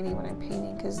shiny when I'm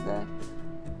painting, because the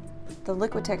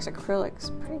Liquitex acrylic's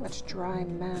pretty much dry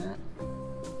matte.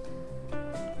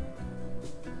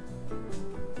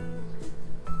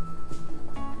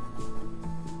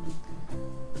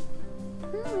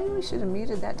 Maybe we should have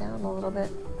muted that down a little bit.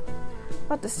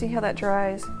 I'll have to see how that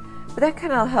dries. But that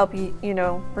kind of help you, you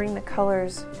know, bring the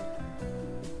colors.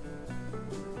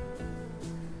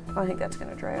 Oh, I think that's going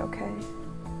to dry okay.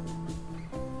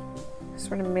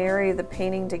 Sort of marry the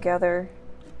painting together.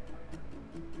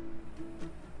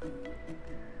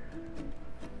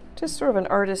 Just sort of an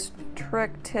artist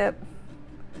trick tip.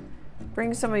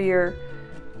 Bring some of your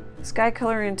sky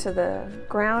color into the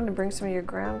ground and bring some of your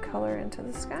ground color into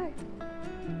the sky.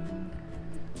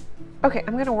 Okay,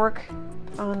 I'm going to work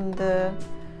on the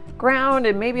ground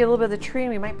and maybe a little bit of the tree,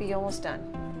 and we might be almost done.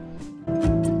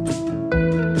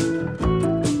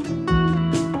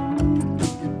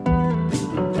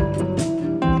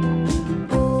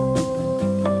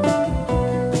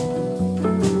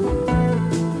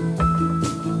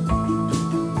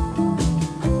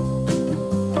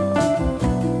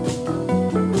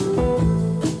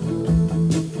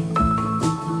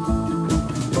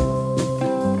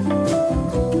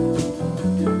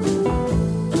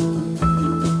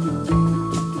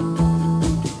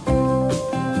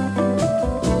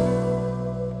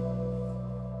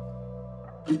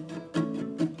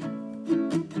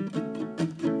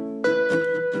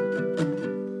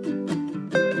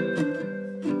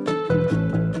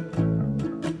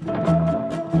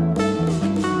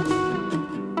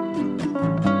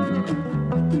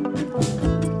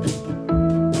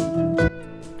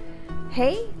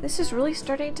 Hey, this is really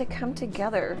starting to come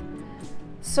together.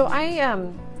 So I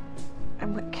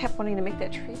kept wanting to make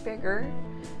that tree bigger.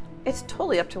 It's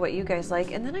totally up to what you guys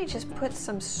like. And then I just put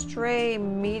some stray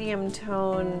medium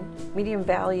tone, medium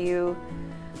value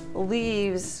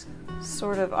leaves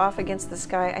sort of off against the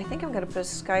sky. I think I'm going to put a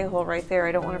sky hole right there.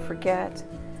 I don't want to forget.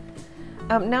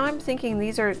 Now I'm thinking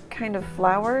these are kind of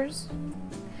flowers.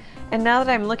 And now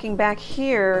that I'm looking back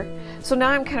here, so now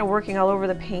I'm kind of working all over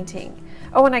the painting.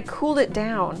 Oh, and I cooled it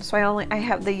down, so I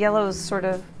have the yellows sort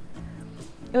of,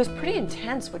 it was pretty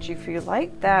intense, which if you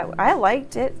liked that, I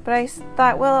liked it, but I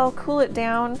thought, well, I'll cool it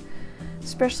down,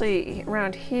 especially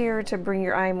around here to bring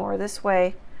your eye more this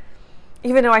way.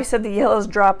 Even though I said the yellows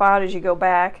drop out as you go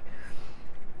back,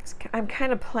 I'm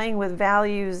kind of playing with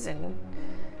values and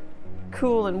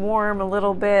cool and warm a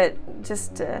little bit,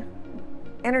 just to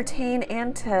entertain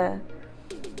and I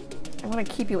want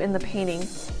to keep you in the painting.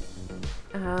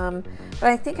 But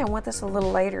I think I want this a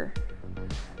little lighter.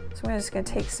 So I'm just going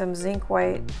to take some zinc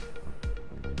white.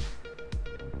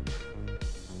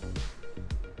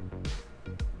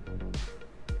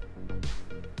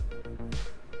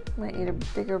 Might need a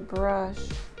bigger brush.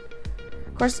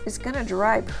 Of course, it's going to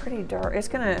dry pretty dark. It's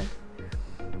going to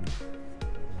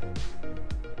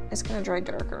dry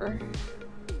darker,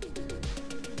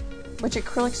 which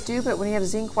acrylics do, but when you have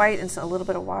zinc white and a little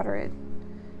bit of water,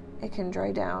 it can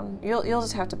dry down. You'll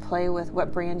just have to play with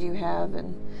what brand you have,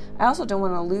 and I also don't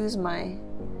want to lose my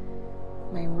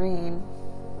rain.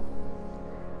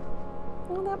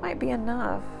 Well, that might be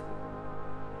enough.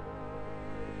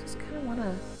 Just kind of want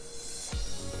to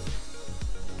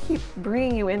keep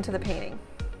bringing you into the painting,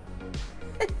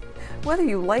 whether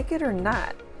you like it or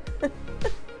not. Did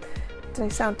I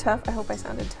sound tough? I hope I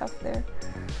sounded tough there.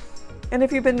 And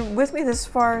if you've been with me this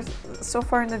far, so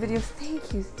far in the video,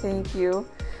 thank you, thank you.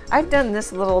 I've done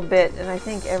this a little bit in I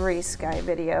think every sky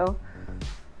video.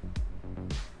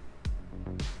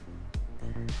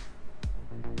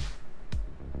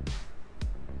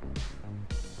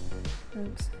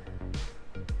 Oops.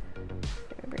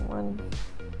 Gotta bring one.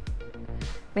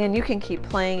 Man, you can keep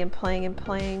playing and playing and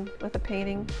playing with a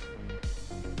painting.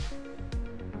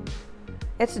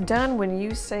 It's done when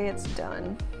you say it's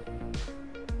done.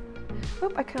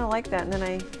 Oop, I kind of like that, and then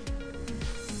I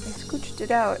scooched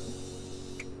it out.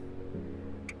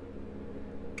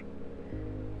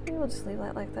 Maybe we'll just leave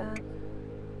that like that.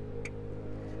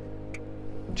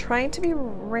 I'm trying to be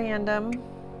random.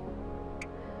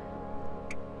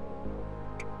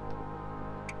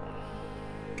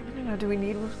 I don't know, do we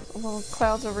need little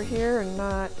clouds over here or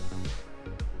not?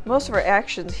 Most of our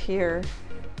action's here.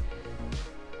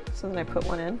 So then I put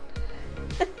one in.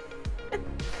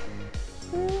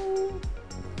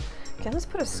 Okay, let's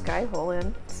put a sky hole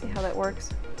in, see how that works.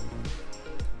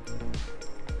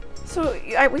 So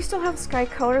we still have sky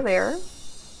color there.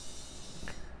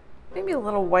 Maybe a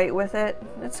little white with it.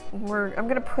 I'm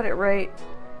gonna put it right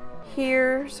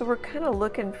here. So we're kind of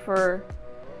looking for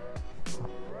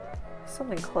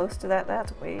something close to that.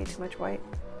 That's way too much white.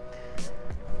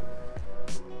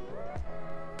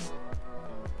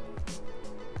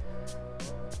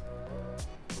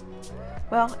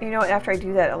 Well, you know, after I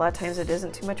do that, a lot of times it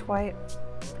isn't too much white.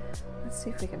 Let's see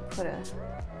if we can put a...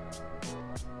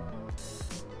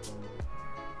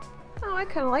 Oh, I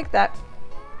kind of like that.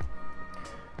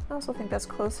 I also think that's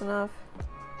close enough.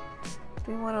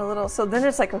 Do we want a little... So then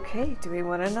it's like, okay, do we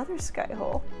want another sky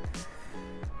hole?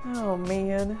 Oh,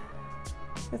 man.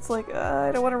 It's like,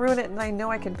 I don't want to ruin it, and I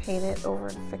know I can paint it over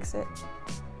and fix it.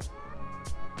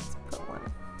 Let's put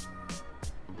one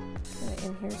kind of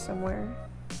in here somewhere.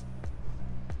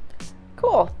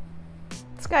 Cool.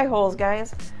 Sky holes,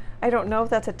 guys. I don't know if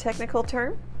that's a technical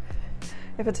term,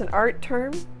 if it's an art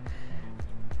term.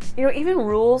 You know, even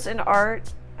rules in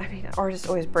art, I mean, artists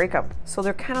always break them. So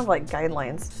they're kind of like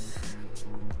guidelines,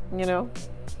 you know?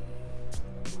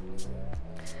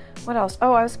 What else?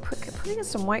 Oh, I was putting in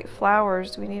some white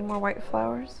flowers. Do we need more white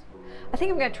flowers? I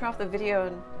think I'm gonna turn off the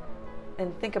video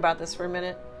and think about this for a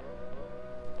minute.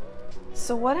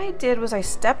 So what I did was I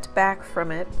stepped back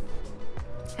from it,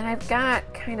 and I've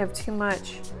got kind of too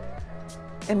much,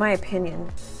 in my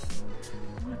opinion.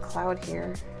 I want a cloud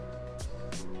here.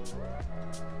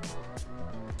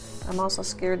 I'm also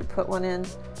scared to put one in.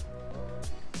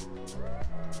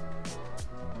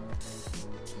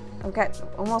 I've got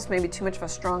almost maybe too much of a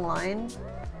strong line.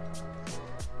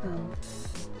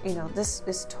 You know, this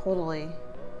is totally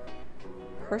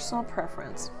personal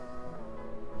preference.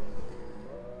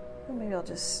 Maybe I'll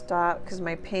just stop because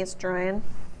my paint's drying.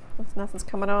 Nothing's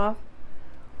coming off.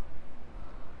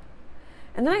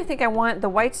 And then I think I want the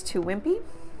whites too wimpy.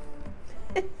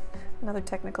 Another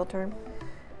technical term.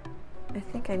 I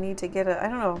think I need to get I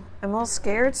don't know. I'm a little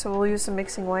scared, so we'll use some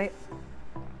mixing white.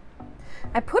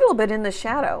 I put a little bit in the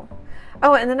shadow.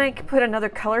 Oh, and then I could put another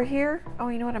color here. Oh,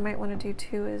 you know what I might want to do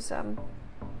too is, I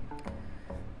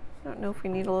don't know if we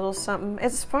need a little something.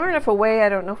 It's far enough away, I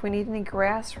don't know if we need any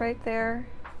grass right there.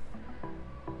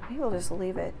 Maybe we'll just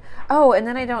leave it. Oh, and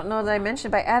then I don't know that I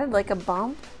mentioned, but I added like a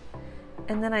bump,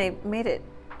 and then I made it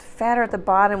fatter at the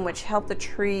bottom, which helped the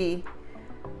tree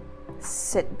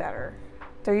sit better.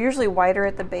 They're usually wider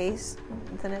at the base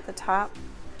than at the top.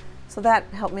 So that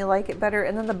helped me like it better.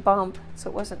 And then the bump,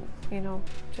 so it wasn't, you know,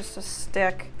 just a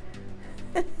stick.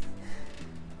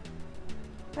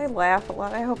 I laugh a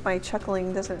lot. I hope my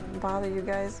chuckling doesn't bother you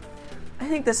guys. I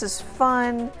think this is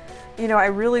fun. You know, I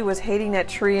really was hating that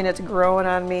tree and it's growing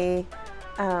on me.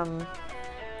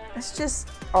 It's just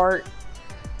art.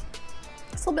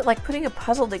 It's a little bit like putting a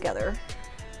puzzle together.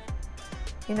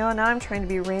 You know, now I'm trying to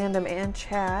be random and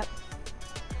chat.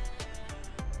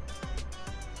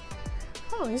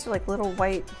 Oh, these are like little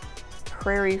white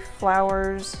prairie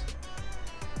flowers.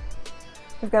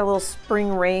 We've got a little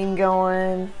spring rain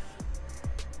going.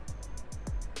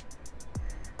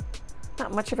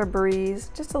 Not much of a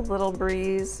breeze, just a little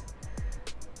breeze.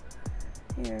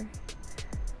 Here.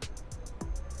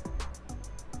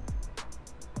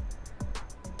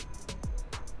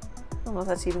 I don't know if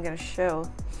that's even going to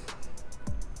show.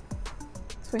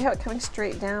 So we have it coming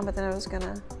straight down, but then I was going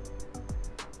to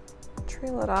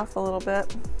trail it off a little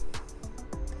bit.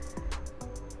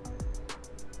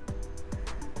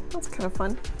 That's kind of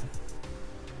fun.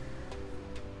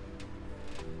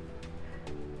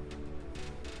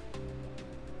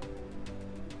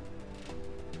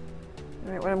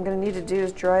 All right, what I'm going to need to do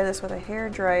is dry this with a hair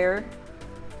dryer.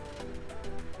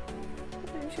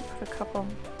 I should put a couple.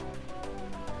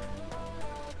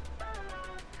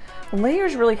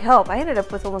 Layers really help. I ended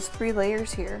up with almost 3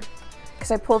 layers here because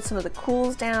I pulled some of the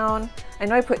cools down. I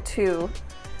know I put 2.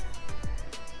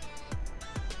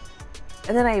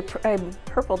 And then I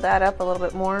purpled that up a little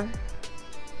bit more.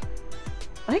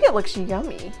 I think it looks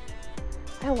yummy.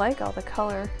 I like all the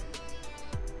color.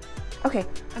 Okay,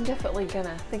 I'm definitely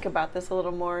gonna think about this a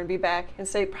little more and be back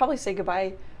and probably say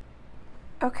goodbye.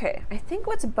 Okay, I think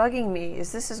what's bugging me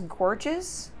is this is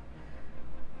gorgeous,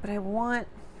 but I want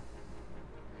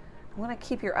to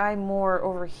keep your eye more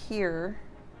over here.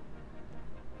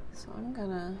 So I'm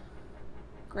gonna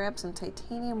grab some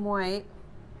titanium white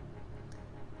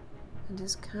and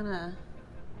just kind of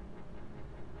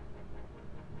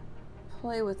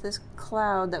play with this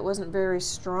cloud that wasn't very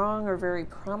strong or very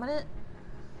prominent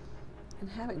and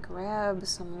have it grab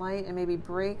some light and maybe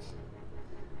break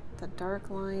the dark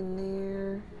line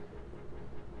there.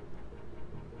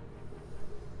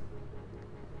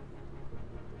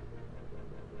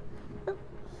 Oh,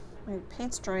 my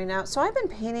paint's drying out. So I've been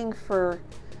painting for,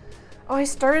 I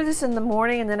started this in the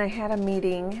morning and then I had a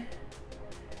meeting.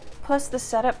 Plus the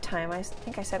setup time. I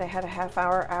think I said I had a half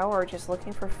hour just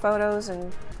looking for photos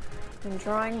and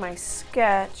drawing my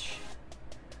sketch,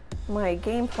 my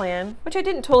game plan, which I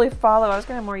didn't totally follow. I was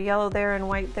gonna have more yellow there and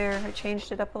white there. I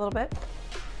changed it up a little bit.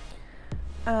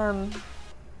 I don't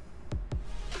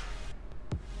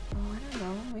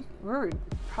know. We're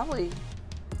probably,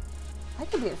 I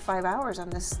could be at 5 hours on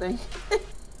this thing.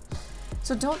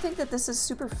 So don't think that this is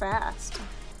super fast.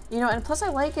 You know, and plus I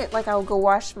like it, like I'll go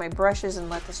wash my brushes and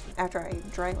let this, after I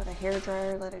dry it with a hair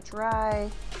dryer, let it dry.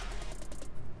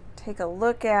 Take a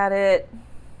look at it.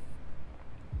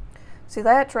 See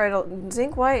that dried,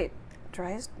 zinc white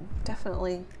dries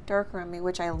definitely darker on me,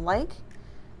 which I like.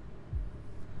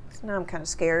 So now I'm kind of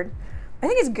scared. I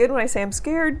think it's good when I say I'm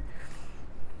scared.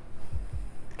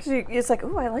 Because it's like,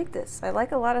 ooh, I like this. I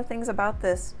like a lot of things about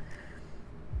this.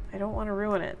 I don't want to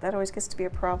ruin it. That always gets to be a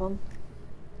problem.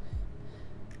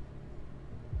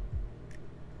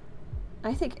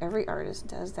 I think every artist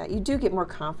does that. You do get more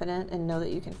confident and know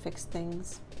that you can fix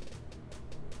things.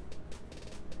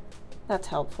 That's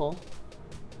helpful.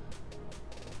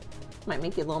 Might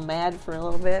make you a little mad for a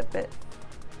little bit, but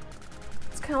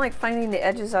it's kind of like finding the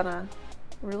edges on a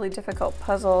really difficult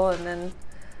puzzle and then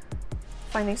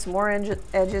finding some more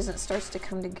edges and it starts to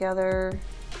come together.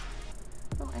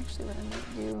 Oh, actually what I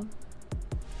might do,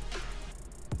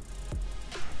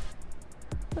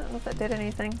 I don't know if that did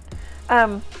anything.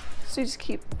 So you just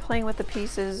keep playing with the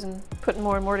pieces and putting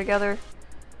more and more together.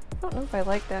 I don't know if I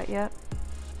like that yet.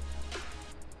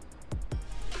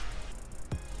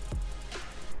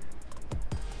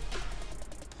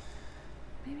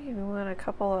 Maybe we want a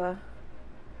couple of...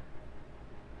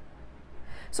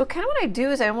 So kind of what I do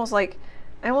is I almost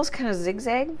kind of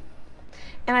zigzag.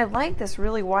 And I like this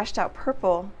really washed out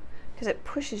purple because it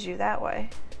pushes you that way.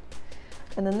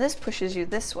 And then this pushes you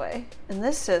this way. And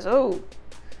this says, oh,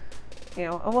 you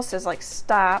know, almost says like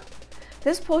stop.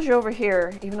 This pulls you over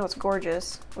here, even though it's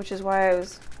gorgeous, which is why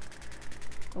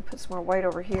I'll put some more white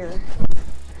over here.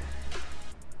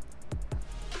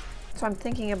 So I'm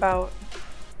thinking about,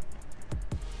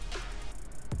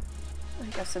 I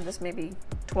think I've said this maybe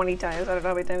 20 times, I don't know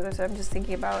how many times I've said, I'm just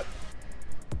thinking about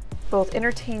both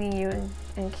entertaining you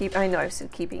and keep, I know I've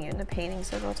said keeping you in the painting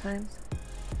several times.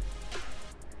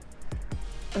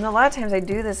 And a lot of times I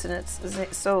do this and it's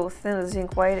so thin with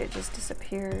zinc white it just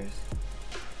disappears.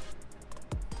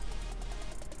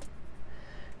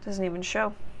 Doesn't even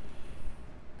show.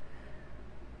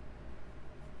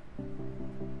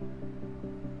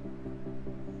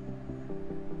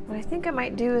 What I think I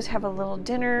might do is have a little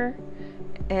dinner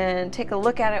and take a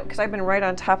look at it because I've been right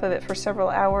on top of it for several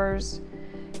hours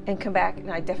and come back and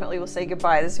I definitely will say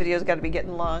goodbye. This video's got to be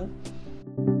getting long.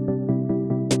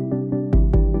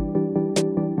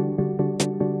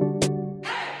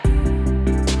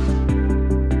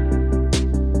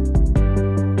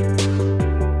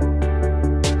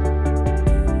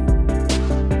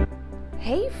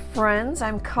 Friends,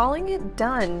 I'm calling it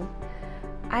done.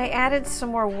 I added some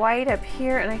more white up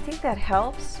here and I think that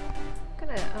helps.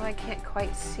 Oh, I can't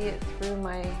quite see it through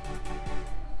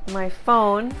my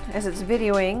phone as it's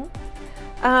videoing.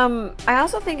 I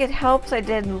also think it helps I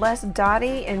did less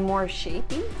dotty and more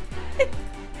shapy. Do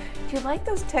you like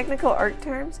those technical art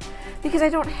terms? Because I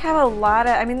don't have a lot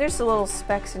of, I mean there's the little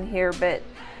specks in here, but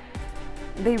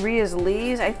they read as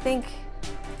leaves. I think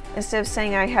instead of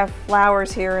saying I have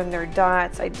flowers here and they're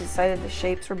dots, I decided the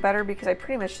shapes were better because I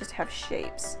pretty much just have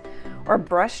shapes or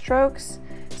brush strokes.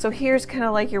 So here's kind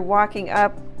of like you're walking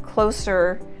up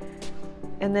closer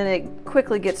and then it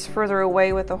quickly gets further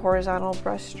away with the horizontal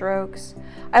brush strokes.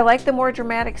 I like the more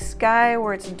dramatic sky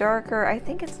where it's darker. I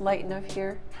think it's light enough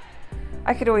here.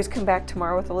 I could always come back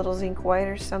tomorrow with a little zinc white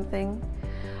or something.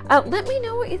 Let me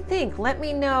know what you think. Let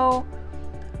me know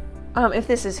if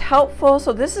this is helpful.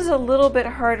 So this is a little bit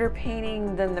harder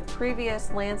painting than the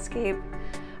previous landscape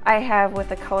I have with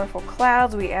the colorful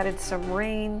clouds. We added some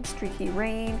rain, streaky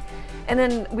rain, and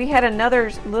then we had another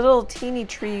little teeny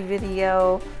tree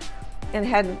video and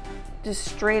had just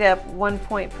straight up 1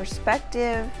 point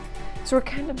perspective. So we're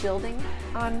kind of building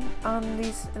on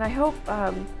these, and I hope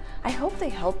I hope they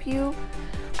help you.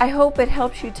 I hope it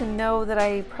helps you to know that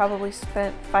I probably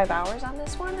spent 5 hours on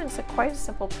this one, and it's quite a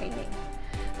simple painting.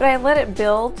 But I let it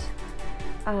build,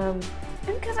 and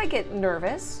because I get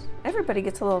nervous. Everybody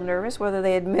gets a little nervous, whether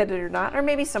they admit it or not, or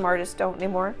maybe some artists don't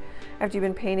anymore after you've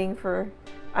been painting for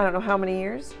I don't know how many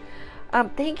years.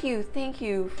 Thank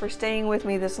you for staying with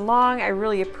me this long. I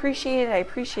really appreciate it. I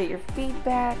appreciate your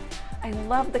feedback. I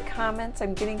love the comments.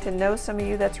 I'm getting to know some of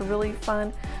you. That's really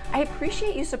fun. I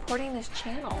appreciate you supporting this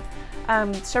channel.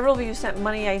 Several of you sent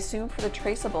money, I assume, for the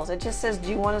traceables. It just says, do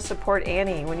you want to support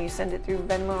Annie, when you send it through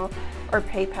Venmo or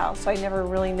PayPal, so I never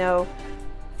really know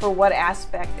for what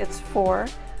aspect it's for.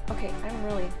 Okay, I'm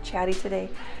really chatty today.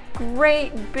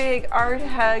 Great big art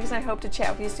hugs, and I hope to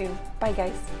chat with you soon. Bye,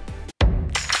 guys.